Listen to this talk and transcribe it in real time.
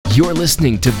You're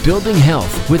listening to Building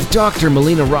Health with Dr.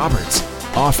 Melina Roberts,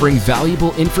 offering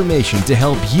valuable information to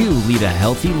help you lead a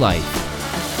healthy life.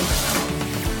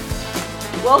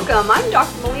 Welcome, I'm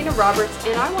Dr. Melina Roberts,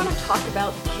 and I want to talk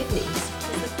about kidneys.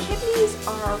 Because the kidneys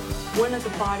are one of the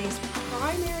body's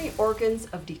primary organs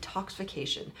of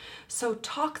detoxification. So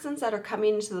toxins that are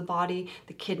coming into the body,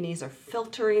 the kidneys are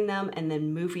filtering them and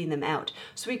then moving them out.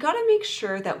 So we got to make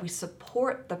sure that we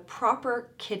support the proper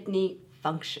kidney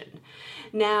function.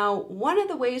 Now, one of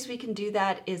the ways we can do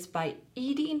that is by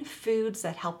eating foods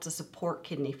that help to support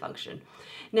kidney function.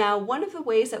 Now, one of the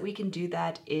ways that we can do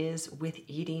that is with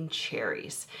eating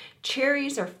cherries.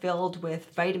 Cherries are filled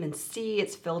with vitamin C,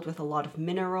 it's filled with a lot of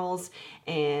minerals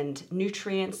and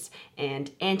nutrients and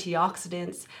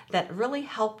antioxidants that really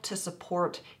help to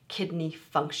support kidney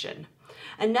function.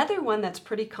 Another one that's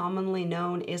pretty commonly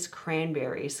known is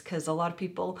cranberries, because a lot of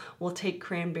people will take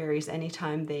cranberries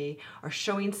anytime they are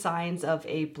showing signs of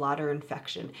a bladder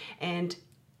infection. And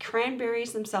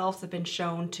cranberries themselves have been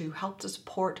shown to help to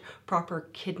support proper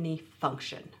kidney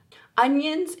function.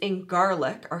 Onions and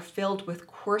garlic are filled with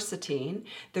quercetin.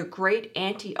 They're great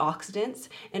antioxidants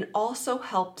and also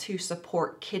help to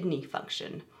support kidney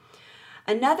function.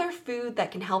 Another food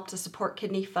that can help to support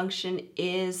kidney function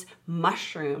is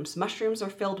mushrooms. Mushrooms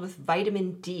are filled with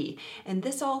vitamin D, and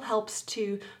this all helps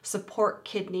to support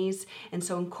kidneys. And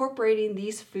so incorporating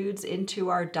these foods into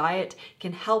our diet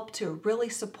can help to really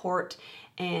support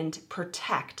and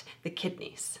protect the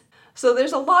kidneys. So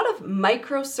there's a lot of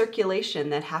microcirculation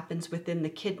that happens within the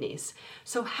kidneys.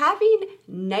 So having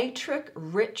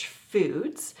nitric-rich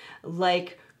foods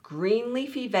like green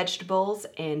leafy vegetables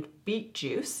and beet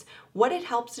juice, what it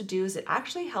helps to do is it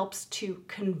actually helps to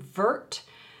convert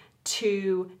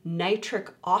to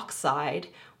nitric oxide,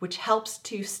 which helps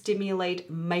to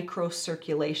stimulate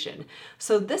microcirculation.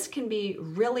 So this can be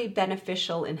really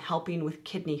beneficial in helping with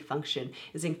kidney function,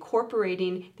 is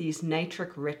incorporating these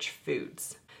nitric-rich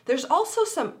foods. There's also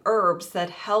some herbs that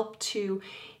help to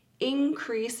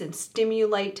increase and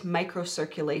stimulate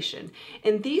microcirculation.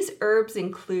 And these herbs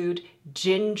include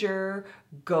ginger,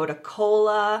 gotu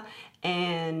kola,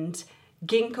 and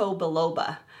ginkgo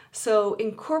biloba. So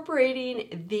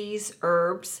incorporating these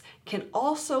herbs can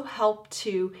also help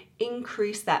to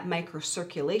increase that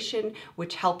microcirculation,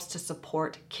 which helps to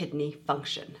support kidney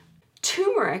function.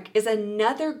 Turmeric is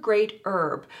another great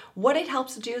herb. What it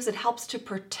helps to do is it helps to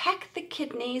protect the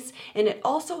kidneys, and it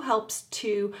also helps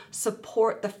to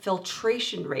support the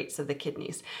filtration rates of the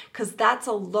kidneys, because that's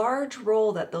a large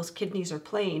role that those kidneys are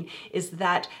playing, is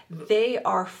that they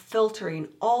are filtering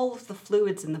all of the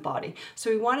fluids in the body.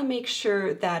 So we want to make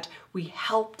sure that we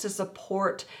help to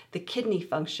support the kidney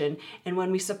function. And when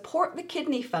we support the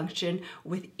kidney function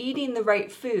with eating the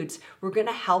right foods, we're going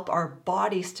to help our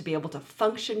bodies to be able to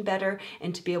function better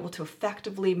and to be able to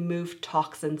effectively move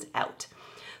toxins out.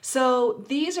 So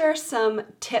these are some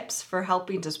tips for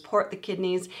helping to support the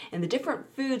kidneys and the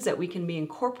different foods that we can be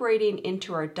incorporating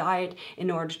into our diet in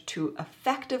order to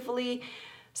effectively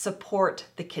support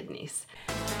the kidneys.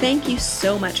 Thank you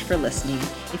so much for listening.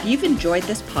 If you've enjoyed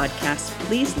this podcast,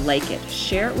 please like it,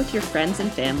 share it with your friends and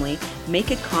family,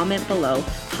 make a comment below,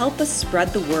 help us spread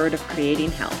the word of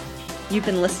creating health. You've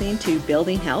been listening to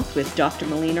Building Health with Dr.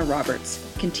 Melina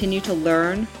Roberts. Continue to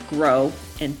learn, grow,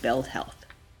 and build health.